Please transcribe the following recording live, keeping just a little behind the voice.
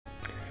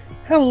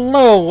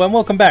Hello, and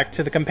welcome back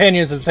to the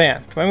Companions of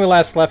Xanth. When we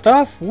last left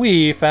off,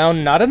 we found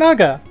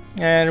Natanaga,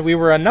 and we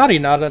were a naughty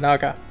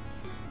Natanaga.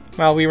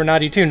 Well, we were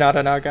naughty to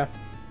Natanaga.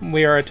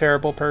 We are a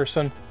terrible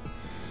person.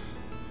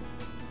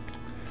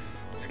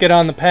 Let's get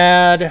on the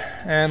pad,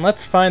 and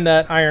let's find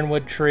that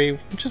ironwood tree,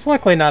 which is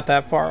luckily not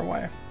that far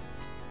away.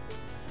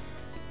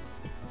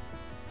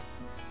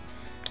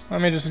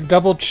 Let me just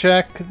double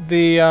check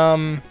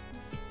the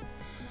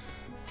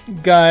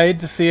guide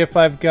to see if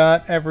I've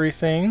got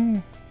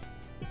everything.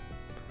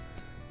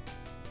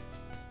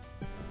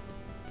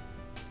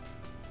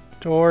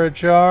 Door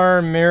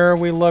ajar, mirror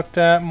we looked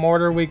at,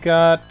 mortar we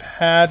got,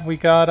 pad we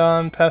got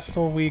on,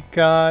 pestle we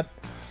got,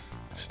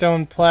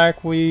 stone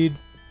plaque we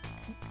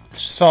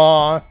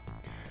saw,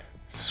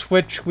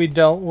 switch we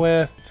dealt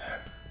with,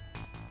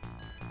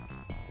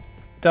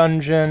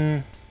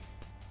 dungeon.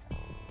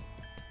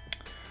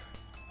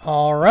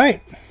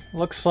 Alright,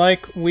 looks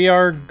like we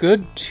are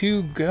good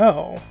to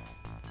go.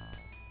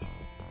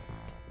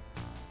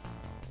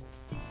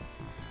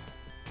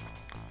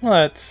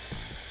 Let's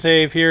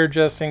save here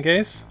just in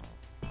case.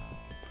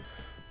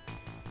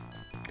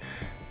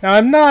 Now,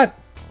 I'm not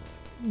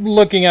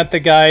looking at the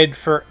guide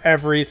for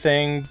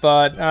everything,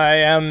 but I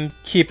am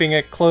keeping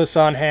it close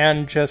on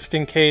hand just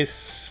in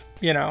case,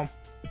 you know.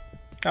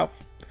 Oh,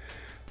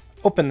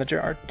 open the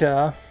jar,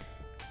 duh.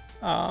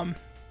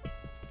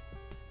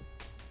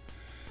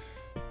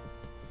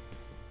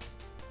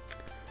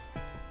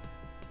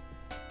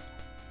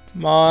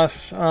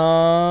 Moss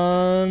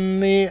on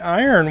the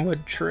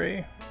ironwood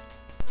tree.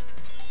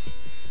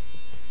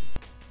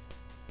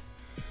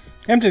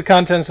 Empty the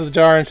contents of the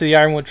jar into the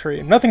ironwood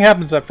tree. Nothing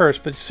happens at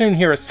first, but you soon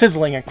hear a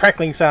sizzling and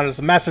crackling sound as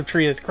the massive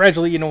tree is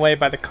gradually eaten away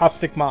by the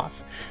caustic moss.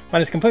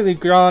 When it's completely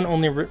gone,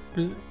 only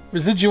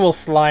residual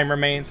slime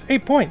remains.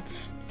 8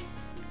 points.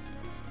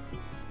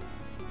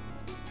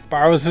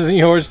 Borrows isn't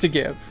yours to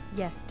give.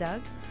 Yes,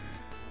 Doug?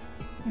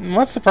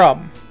 What's the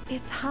problem?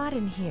 It's hot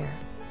in here.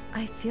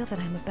 I feel that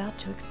I'm about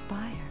to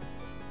expire.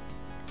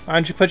 Why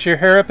don't you put your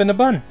hair up in a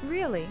bun?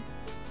 Really?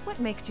 What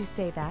makes you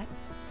say that?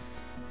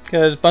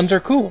 Because buns are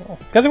cool.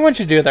 Because I want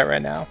you to do that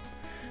right now.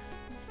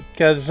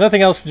 Because there's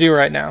nothing else to do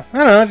right now. I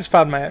don't know, it just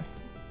popped in my head.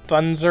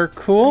 Buns are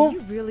cool? Are you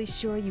really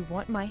sure you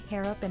want my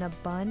hair up in a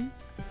bun?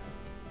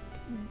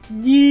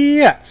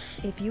 Yes.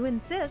 If you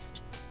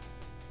insist.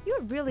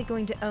 You're really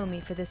going to owe me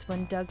for this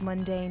one, Doug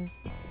Mundane.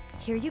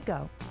 Here you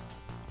go.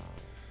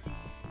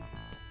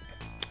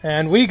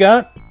 And we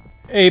got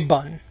a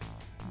bun.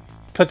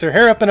 Puts her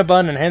hair up in a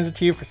bun and hands it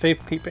to you for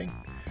safekeeping.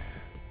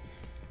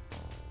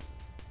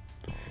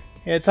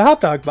 It's a hot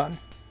dog bun.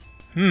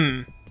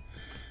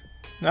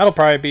 That'll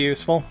probably be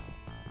useful.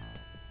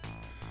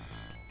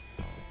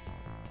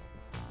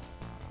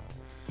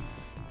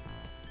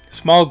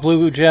 Small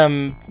blue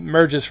gem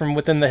emerges from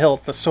within the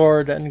hilt, the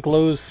sword, and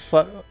glows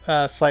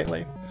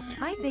slightly.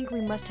 I think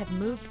we must have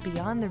moved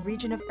beyond the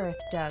region of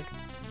Earth, Doug.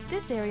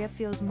 This area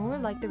feels more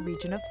like the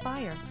region of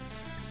fire.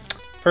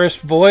 First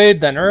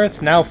void, then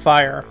earth, now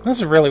fire. This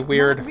is really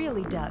weird. Not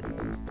really, Doug.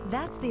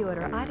 That's the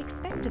order I'd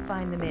expect to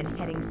find them in,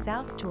 heading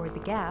south toward the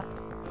gap.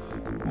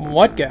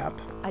 What gap?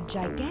 A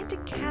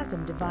gigantic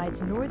chasm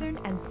divides northern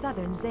and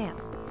southern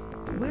Xanth.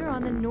 We're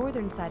on the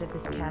northern side of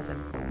this chasm,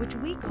 which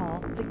we call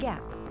the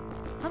gap.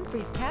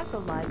 Humphrey's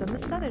castle lies on the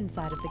southern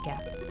side of the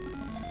gap.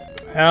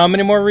 How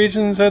many more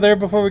regions are there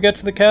before we get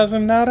to the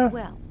chasm, Nada?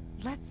 Well,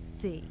 let's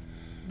see.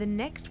 The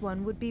next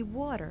one would be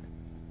water,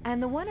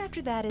 and the one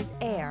after that is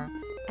air,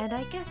 and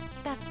I guess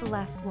that's the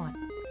last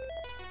one.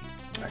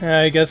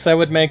 I guess that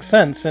would make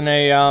sense in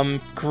a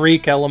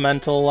Greek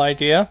elemental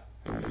idea.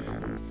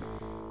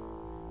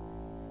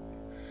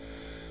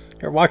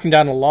 You're walking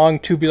down a long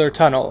tubular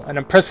tunnel. An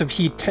impressive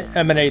heat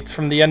emanates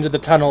from the end of the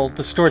tunnel,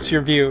 distorts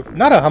your view.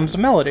 Nada hums a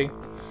melody.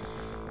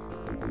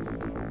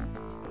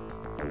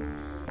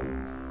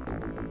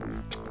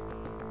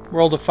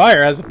 World of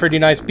Fire has a pretty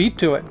nice beat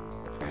to it.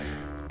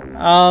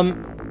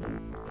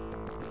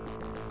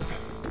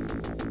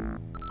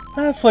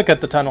 Let's look at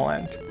the tunnel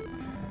end.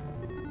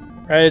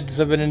 Reds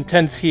of an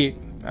intense heat.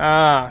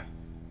 How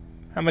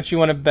much you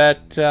want to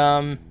bet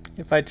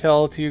if I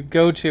tell to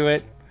go to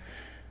it?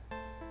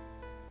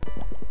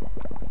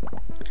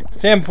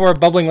 Stand before a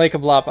bubbling lake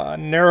of lava. A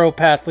narrow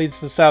path leads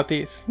to the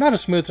southeast. Not a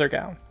smooth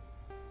surgown.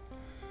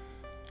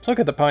 Let's look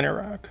at the Pointy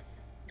Rock.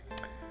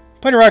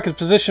 Pointy Rock is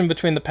positioned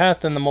between the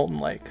path and the molten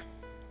lake.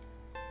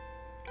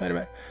 Wait a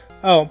minute.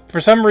 Oh, for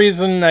some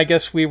reason, I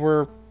guess we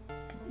were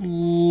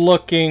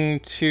looking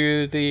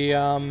to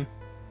the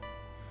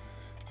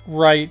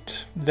right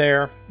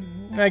there.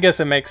 I guess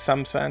it makes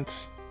some sense.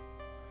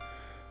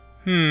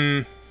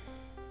 Let's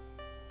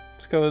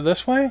go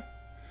this way.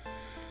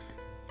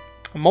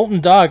 A molten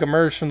dog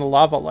emerged from the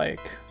lava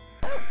lake.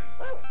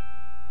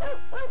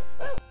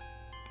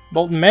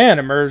 Molten man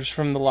emerged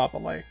from the lava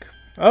lake.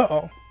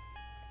 Uh-oh.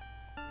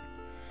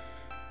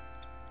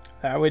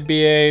 That would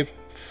be a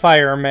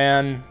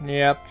fireman.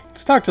 Yep.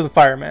 Let's talk to the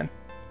fireman.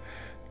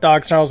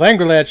 Dog snarls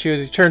angrily at you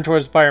as you turn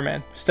towards the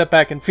fireman. Step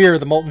back in fear of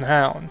the molten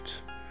hound.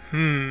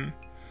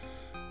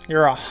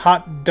 You're a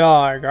hot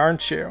dog,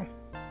 aren't you?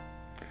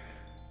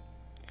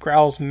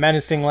 growls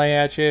menacingly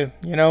at you.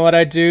 You know what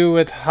I do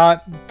with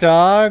hot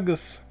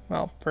dogs?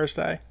 Well, first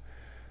I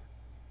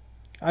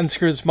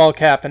unscrew the small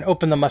cap and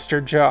open the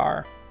mustard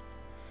jar.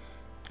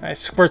 I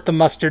squirt the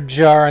mustard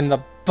jar in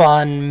the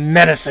bun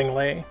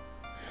menacingly.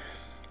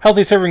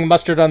 Healthy serving of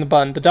mustard on the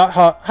bun. The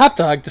hot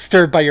dog,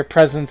 disturbed by your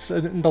presence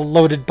in the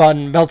loaded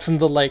bun, melts into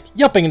the lake,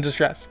 yelping in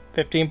distress.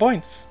 15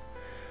 points.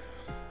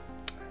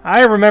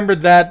 I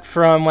remembered that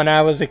from when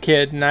I was a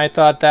kid, and I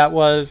thought that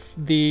was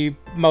the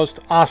most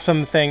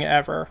awesome thing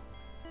ever.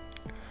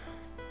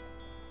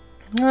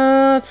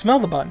 Smell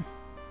the bun.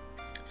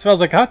 Smells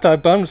like a hot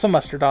dog bun with some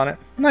mustard on it.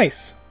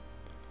 Nice.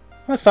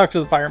 Let's talk to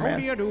the fireman. How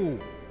do you do?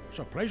 It's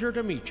a pleasure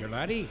to meet you,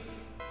 laddie.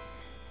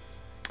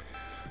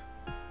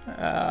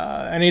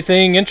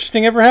 Anything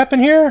interesting ever happen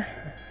here?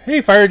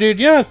 Hey, fire dude,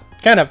 yeah, it's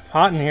kind of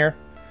hot in here.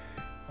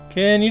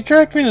 Can you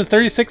direct me to the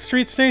 36th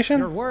Street station?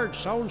 Your words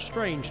sound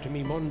strange to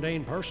me,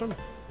 mundane person.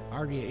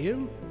 Are you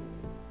ill?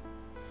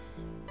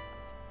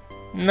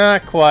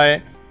 Not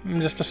quite.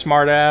 I'm just a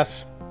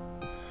smartass.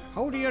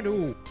 How do you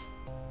do?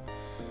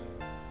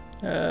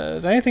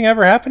 Does anything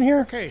ever happen here?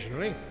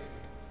 Occasionally.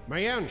 My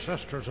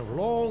ancestors have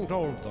long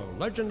told the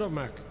legend of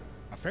Mac,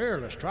 a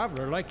fearless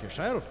traveller like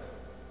yourself,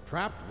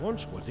 trapped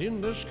once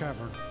within this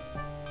cavern.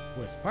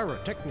 With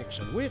pyrotechnics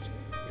and wit,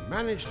 he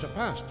managed to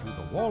pass through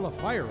the wall of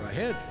fire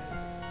ahead.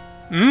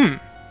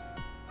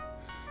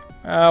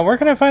 Where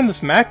can I find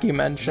this Mac you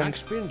mentioned?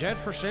 Mac's been dead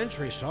for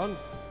centuries, son.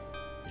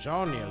 He's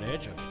only a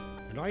legend,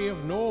 and I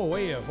have no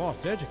way of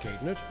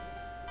authenticating it.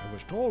 I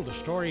was told the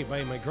story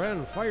by my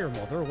grandfire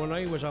mother when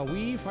I was a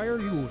wee fire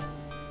youth.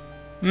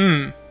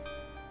 I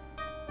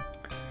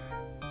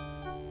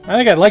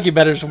think I'd like you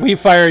better as a wee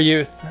fire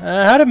youth.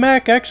 How did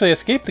Mac actually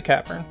escape the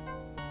cavern?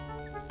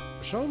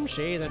 Some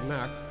say that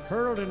Mac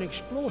hurled an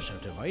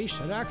explosive device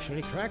that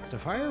actually cracked the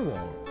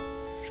firewall,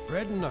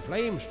 spreading the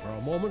flames for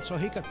a moment so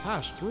he could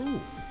pass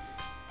through.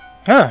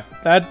 Huh,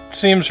 that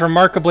seems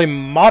remarkably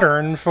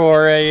modern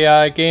for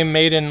a game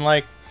made in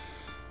like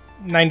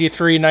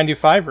 93,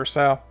 95 or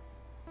so.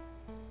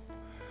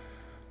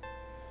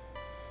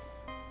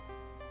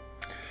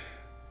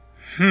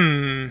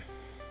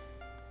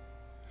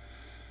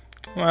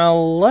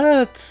 Well,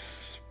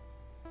 let's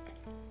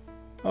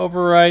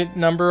overwrite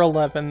number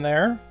 11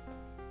 there.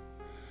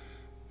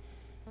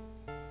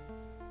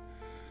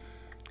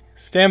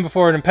 Stand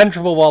before an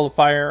impenetrable wall of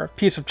fire. A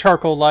piece of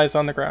charcoal lies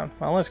on the ground.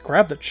 Well, let's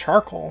grab the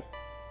charcoal.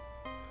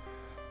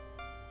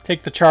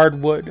 Take the charred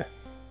wood.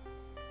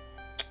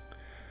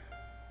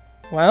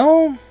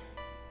 Well,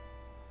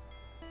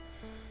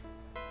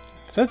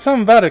 it said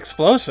something about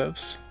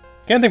explosives.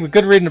 Can't think of a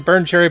good reason to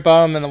burn cherry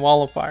bomb in the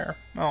wall of fire.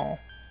 Oh.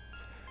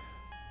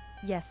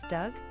 Yes,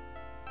 Doug?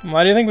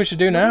 What do you think we should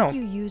do now? What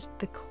if you used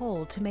the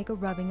coal to make a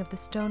rubbing of the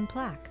stone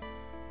plaque?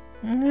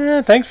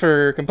 Thanks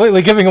for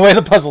completely giving away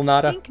the puzzle,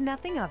 Nada. Think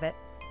nothing of it.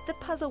 The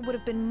puzzle would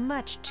have been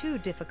much too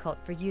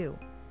difficult for you.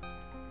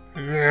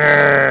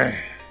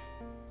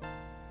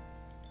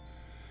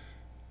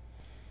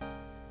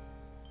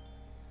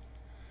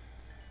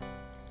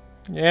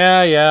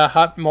 Yeah,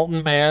 hot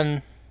molten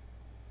man.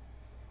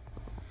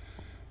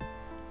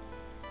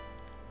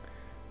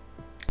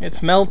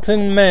 It's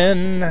melting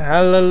man,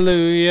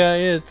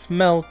 hallelujah, it's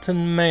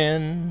melting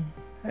man,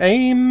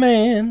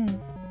 amen.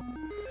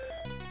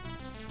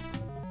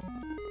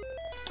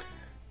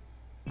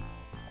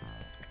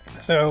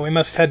 So we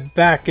must head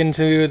back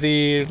into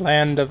the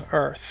land of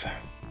Earth.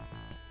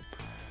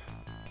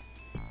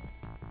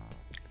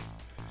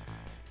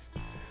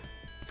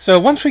 So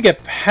once we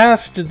get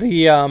past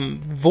the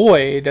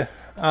void,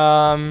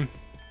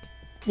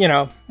 you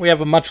know, we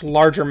have a much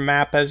larger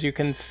map as you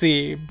can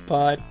see,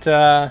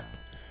 but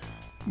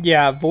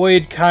yeah,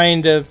 void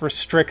kind of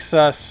restricts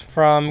us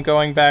from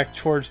going back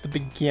towards the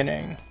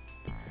beginning.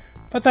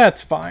 But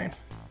that's fine.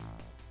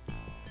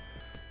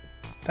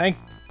 Thank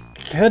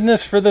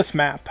goodness for this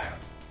map.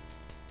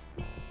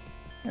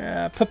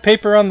 Put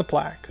paper on the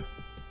plaque.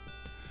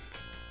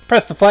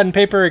 Press the flattened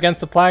paper against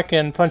the plaque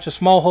and punch a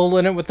small hole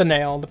in it with the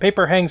nail. The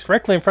paper hangs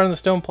directly in front of the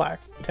stone plaque.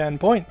 10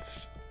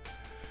 points.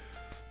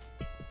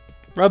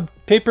 Rub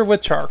paper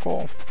with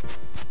charcoal.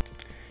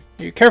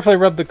 You carefully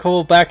rub the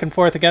coal back and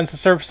forth against the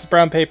surface of the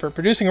brown paper,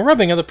 producing a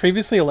rubbing of the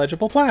previously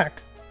illegible plaque.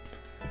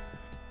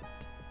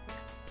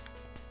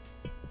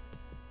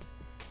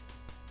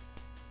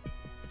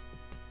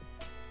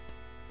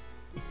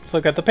 Let's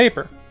look at the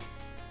paper.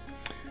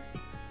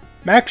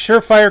 Max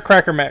Surefire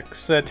Cracker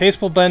Mix. A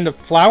tasteful blend of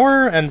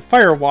flour and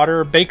fire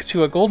water baked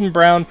to a golden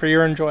brown for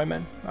your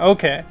enjoyment.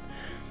 Okay.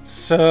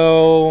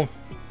 So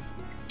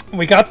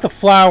we got the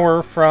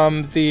flour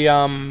from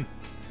the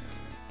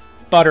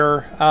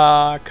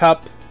butter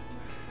cup.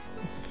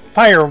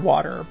 Fire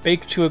water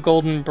baked to a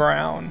golden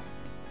brown.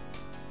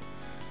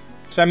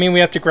 Does that mean we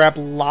have to grab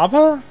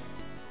lava?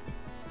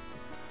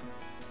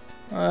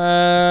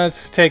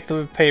 Let's take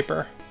the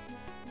paper.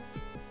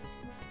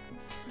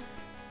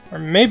 Or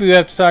maybe we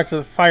have to talk to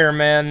the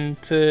fireman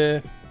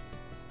to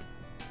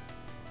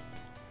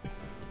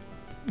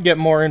get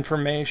more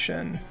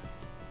information.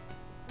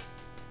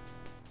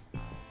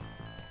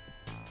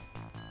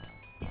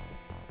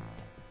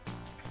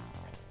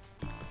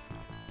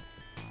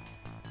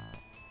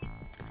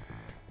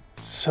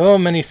 So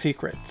many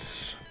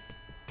secrets.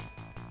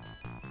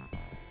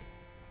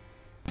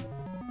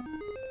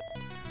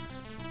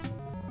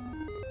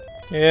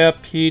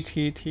 Yep,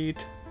 heat.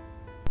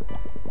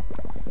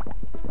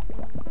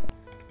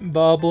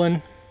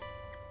 Bubbling.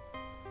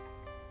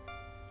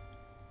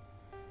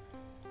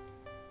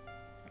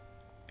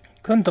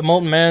 Couldn't the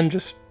molten man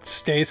just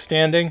stay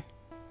standing?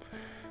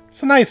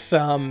 It's a nice,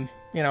 you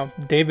know,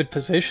 David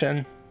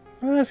position.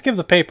 Let's give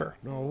the paper.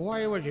 Now,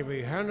 why would you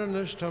be handing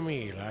this to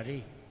me,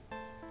 laddie?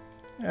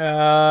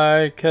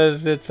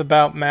 'Cause it's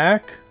about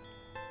Mac.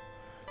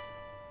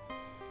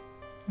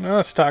 Well,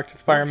 let's talk to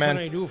the fireman.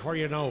 What can I do for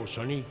you now,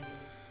 sonny?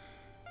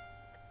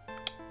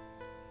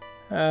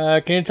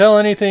 Can you tell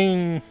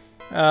anything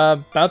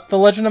about the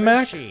legend of Mac?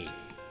 Let's see.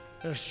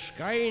 This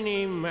guy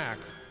named Mac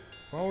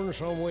found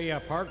some way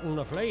of parting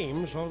the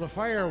flames of the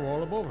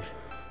firewall above us.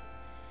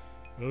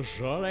 That's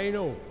all I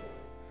know.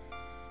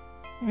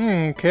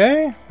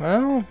 Okay,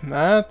 well,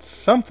 that's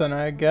something,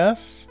 I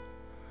guess.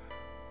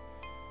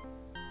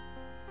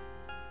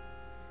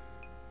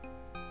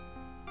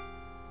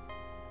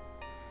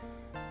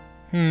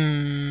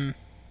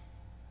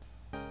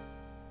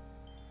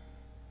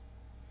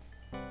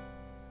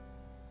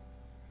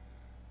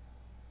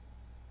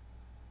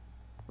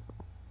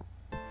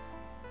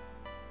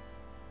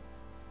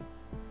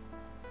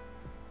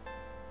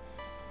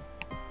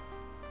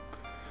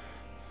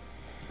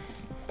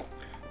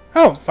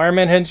 Oh,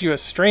 fireman hands you a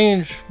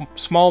strange,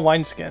 small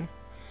wineskin.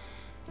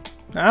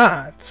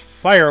 Ah, it's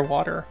fire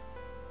water.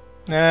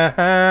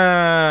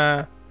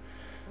 Aha.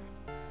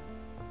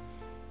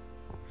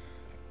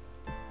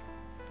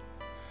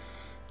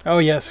 Oh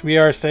yes, we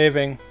are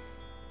saving.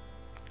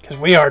 Because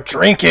we are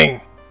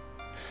drinking!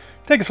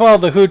 Take a swallow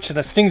of the hooch and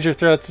it stings your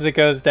throats as it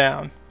goes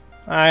down.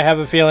 I have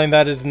a feeling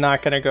that is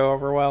not going to go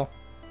over well.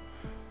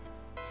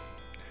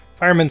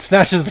 Fireman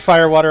snatches the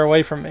fire water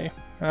away from me.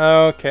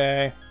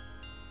 Okay.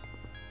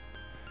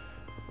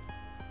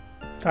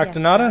 Talk to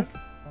Nada?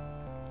 Doug?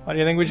 What do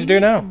you think we should We do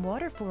need now? some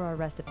water for our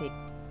recipe.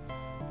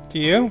 Do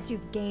you? Since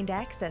you've gained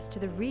access to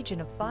the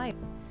region of fire.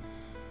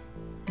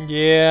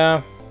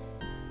 Yeah.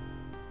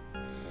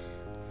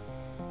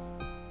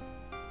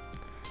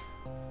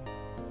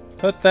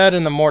 Put that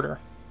in the mortar.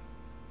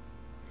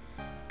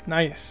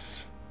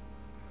 Nice.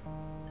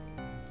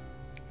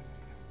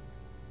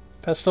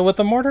 Pestle with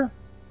the mortar?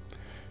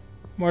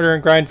 Mortar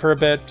and grind for a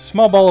bit.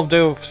 Small ball of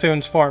dough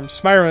soon forms.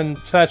 Smyron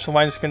snatch the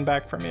wineskin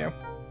back from you.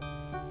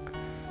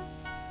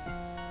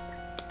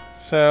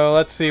 So,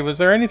 let's see. Was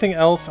there anything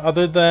else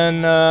other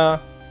than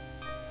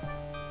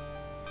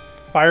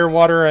fire,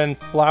 water, and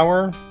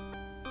flour?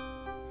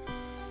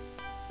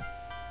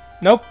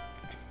 Nope.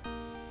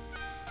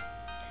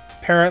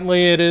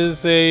 Apparently it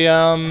is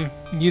a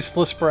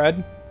useless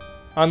bread.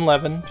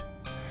 Unleavened.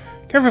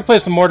 Carefully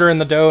place the mortar in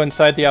the dough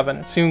inside the oven.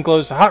 It soon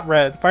glows a hot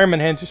red. The fireman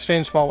hands you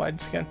strange small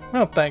wineskin.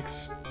 Oh, thanks.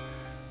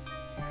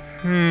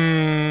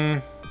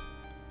 Can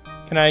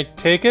I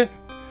take it?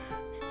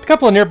 A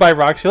couple of nearby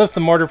rocks, you lift the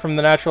mortar from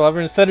the natural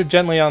oven and set it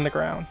gently on the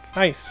ground.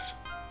 Nice.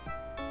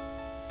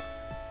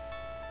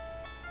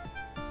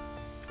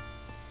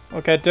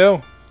 Okay,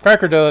 dough.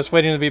 Cracker dough is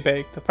waiting to be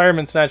baked. The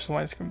fireman snatches the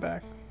wineskin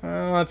back.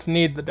 Let's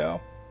knead the dough.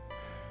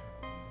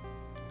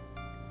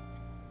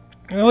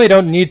 I really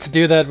don't need to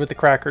do that with the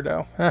cracker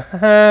dough.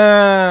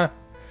 I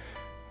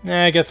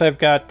guess I've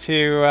got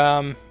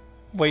to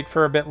wait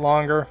for a bit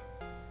longer.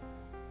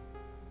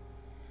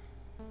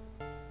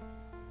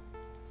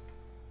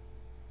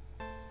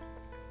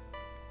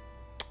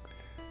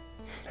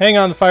 Hang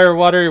on the fire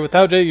water,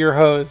 without it your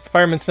hose. The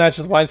fireman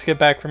snatches the wineskin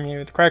back from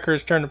you. The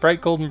crackers turn a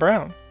bright golden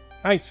brown.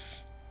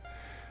 Nice.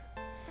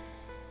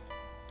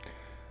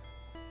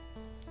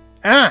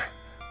 Ah!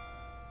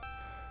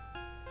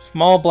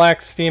 Small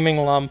black steaming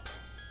lump.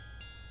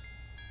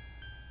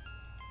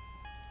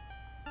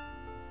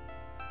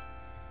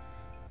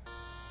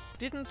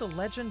 Didn't the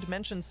legend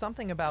mention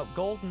something about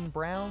golden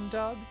brown,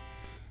 Doug?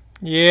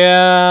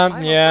 Yeah,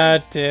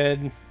 it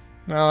did.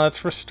 Well,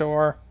 let's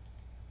restore.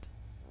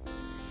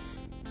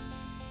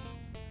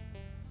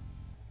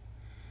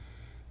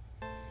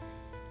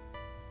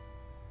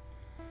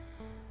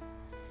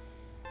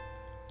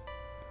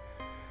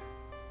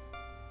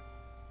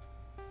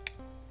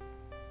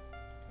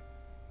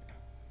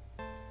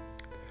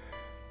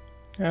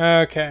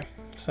 Okay,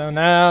 so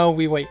now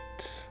we wait.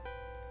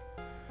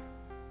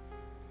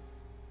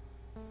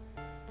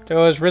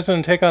 Dough has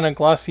risen to take on a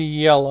glossy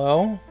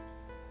yellow.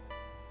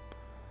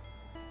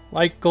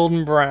 Light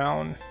golden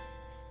brown.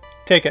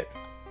 Take it.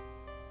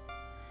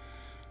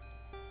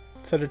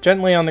 Set it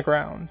gently on the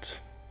ground.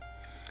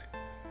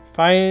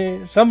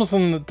 Stumbles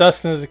in the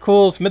dust and as it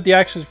cools, amid the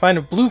ashes, find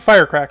a blue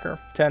firecracker.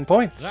 10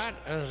 points. That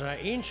is an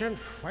ancient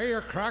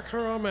firecracker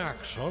of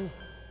Mac, son.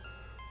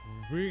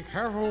 Be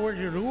careful what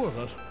you do with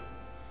it.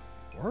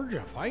 Where'd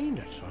you find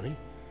it, sonny?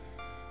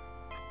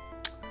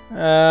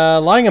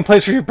 Lying in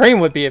place where your brain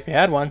would be if you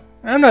had one.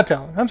 I'm not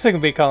telling. I'm sick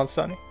of being called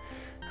Sonny.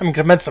 I'm going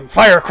to commence some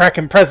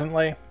firecracking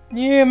presently.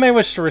 You may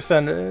wish to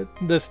rescind it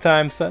this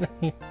time,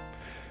 Sonny.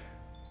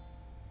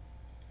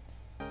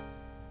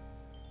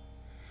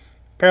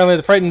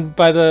 Apparently, frightened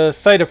by the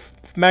sight of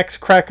Mac's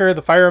cracker,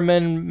 the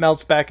fireman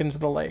melts back into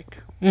the lake.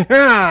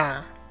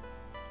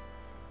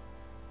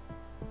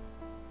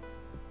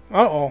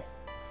 Uh-oh.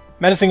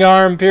 Menacing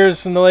arm appears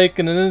from the lake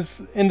and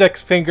his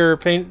index finger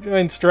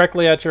points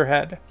directly at your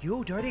head.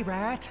 You dirty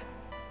rat.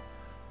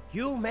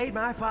 You made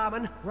my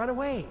fireman run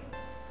away.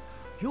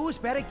 You's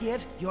better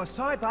get your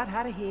soy butt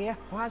out of here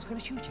or I was gonna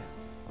shoot you.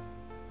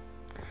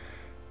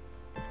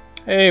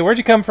 Hey, where'd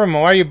you come from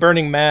and why are you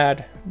burning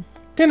mad?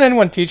 Didn't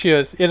anyone teach you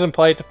it isn't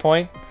polite to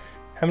point?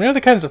 How many other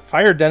kinds of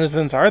fire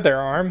denizens are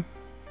there, Arm?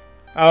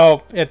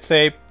 Oh, it's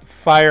a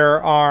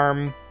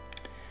firearm.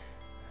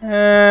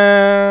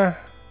 Isn't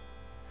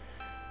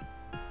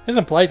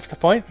polite to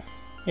point?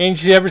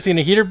 Ain't you ever seen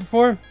a heater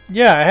before?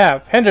 Yeah, I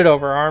have. Hand it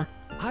over, Arm.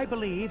 I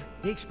believe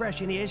the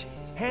expression is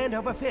hand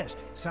over fist,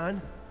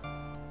 son.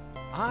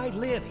 I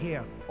live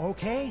here,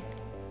 okay?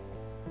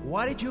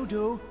 What did you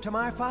do to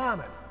my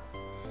fireman?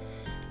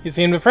 You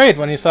seemed afraid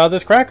when you saw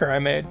this cracker I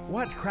made.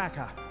 What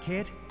cracker,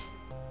 kid?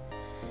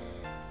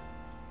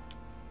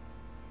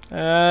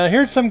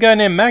 Here's some guy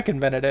named Mac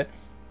invented it.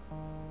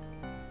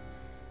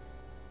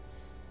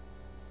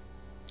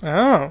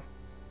 Oh.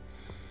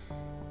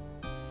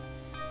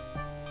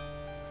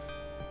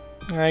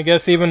 I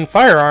guess even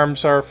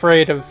firearms are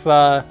afraid of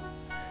the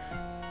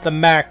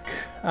Mac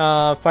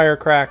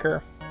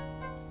firecracker.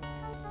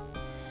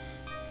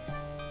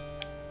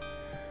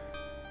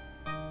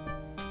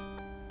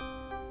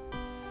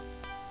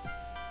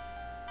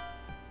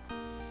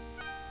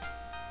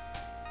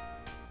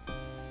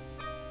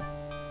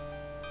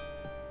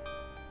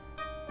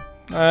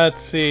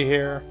 Let's see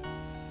here.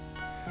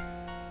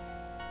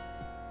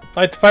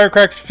 Light the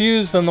firecracker's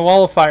fuse on the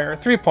wall of fire.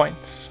 3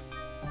 points.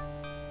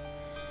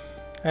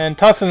 And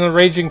toss in the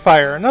raging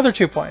fire. Another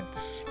 2 points.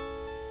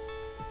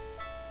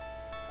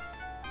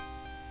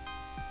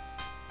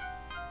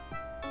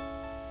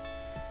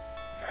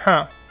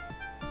 Huh.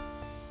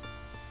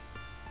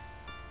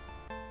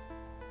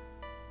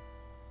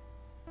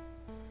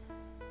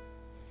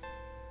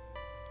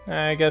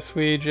 I guess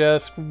we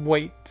just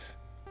wait.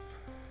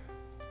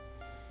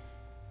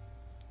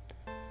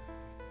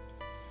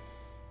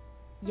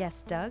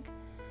 Yes, Doug?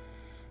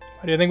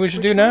 What do you think we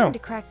should We're do now? trying to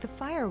crack the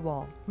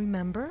firewall,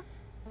 remember?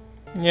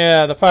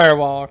 Yeah, the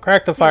firewall.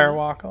 Crack the See,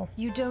 firewall.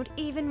 You don't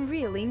even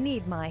really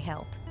need my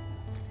help.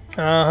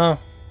 Uh-huh.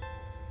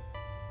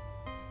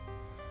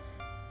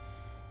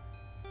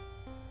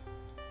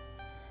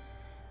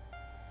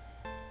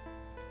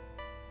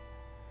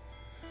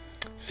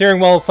 Searing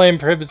wall of flame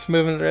prohibits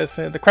movement.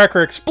 The cracker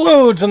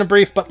explodes in a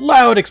brief but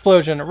loud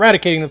explosion,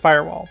 eradicating the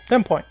firewall.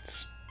 10 points.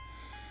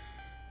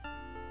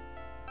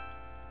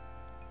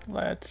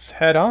 Let's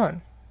head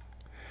on.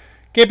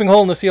 Gaping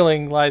hole in the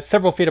ceiling lies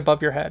several feet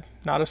above your head.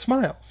 Knot of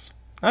smiles.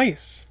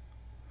 Nice.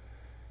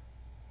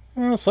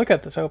 Well, let's look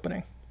at this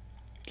opening.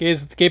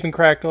 Gaze at the gaping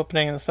cracked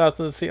opening in the south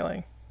of the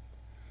ceiling.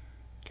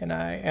 Can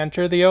I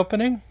enter the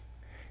opening?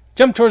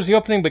 Jump towards the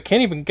opening but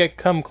can't even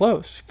come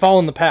close. Fall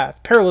in the path,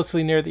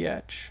 perilously near the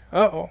edge.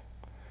 Uh-oh.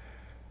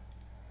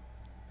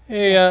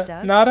 Hey, Yes,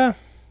 Doug? Nada?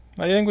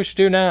 What do you think we should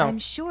do now? I'm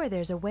sure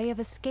there's a way of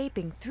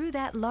escaping through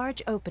that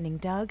large opening,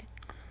 Doug.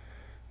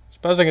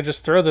 Suppose I could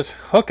just throw this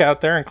hook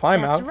out there and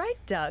climb That's out. right,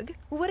 Doug.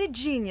 What a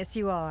genius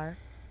you are.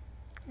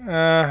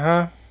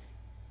 Uh-huh.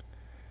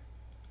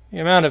 The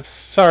amount of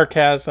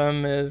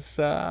sarcasm is,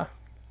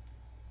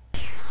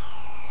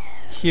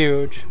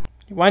 huge.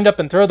 You wind up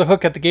and throw the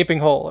hook at the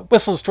gaping hole. It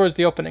whistles towards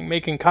the opening,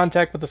 making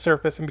contact with the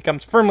surface and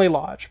becomes firmly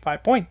lodged.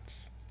 5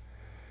 points.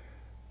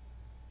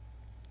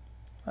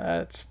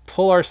 Let's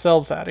pull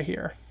ourselves out of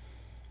here.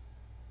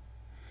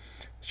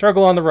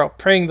 Struggle on the rope,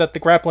 praying that the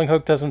grappling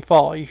hook doesn't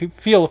fall. You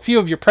feel a few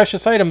of your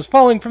precious items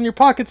falling from your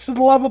pockets to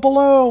the lava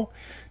below.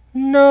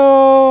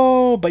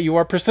 No! But you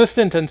are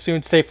persistent and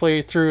soon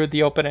safely through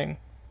the opening.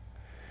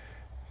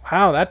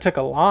 Wow, that took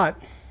a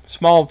lot.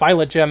 Small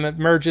violet gem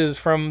emerges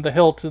from the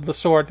hilt of the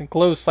sword and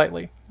glows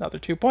slightly. Another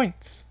 2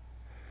 points.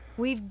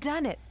 We've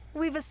done it.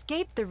 We've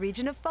escaped the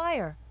region of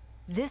fire.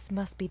 This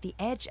must be the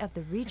edge of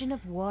the region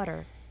of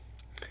water.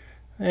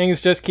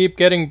 Things just keep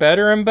getting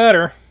better and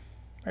better.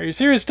 Are you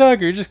serious,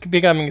 Doug, or are you just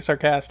becoming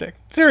sarcastic?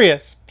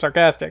 Serious.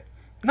 Sarcastic.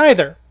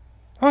 Neither.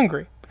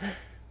 Hungry.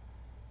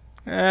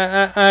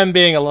 I'm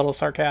being a little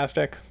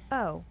sarcastic.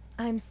 Oh,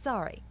 I'm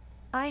sorry.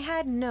 I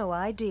had no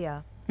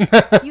idea.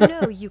 You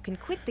know you can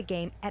quit the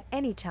game at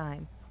any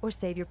time, or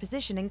save your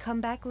position and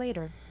come back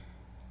later.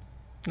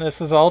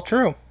 This is all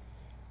true.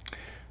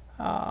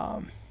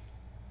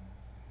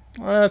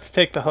 Let's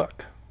take the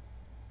hook.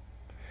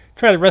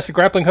 Try to wrest the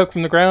grappling hook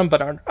from the ground,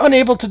 but are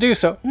unable to do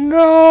so.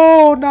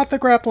 No, not the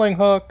grappling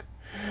hook.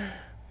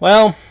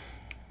 Well,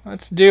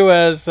 let's do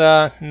as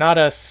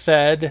Nada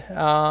said.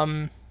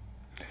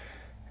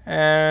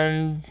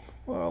 And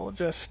we'll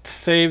just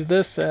save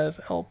this as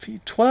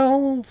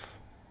LP12.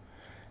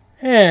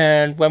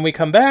 And when we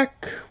come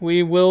back,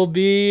 we will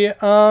be,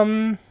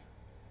 continuing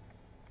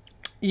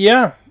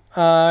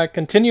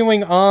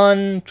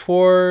on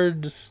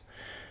towards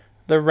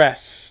the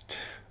rest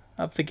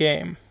of the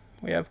game.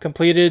 We have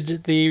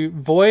completed the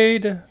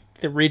Void,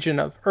 the region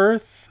of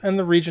Earth, and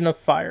the region of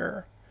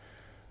fire.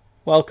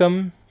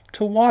 Welcome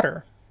to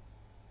water.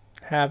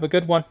 Have a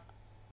good one.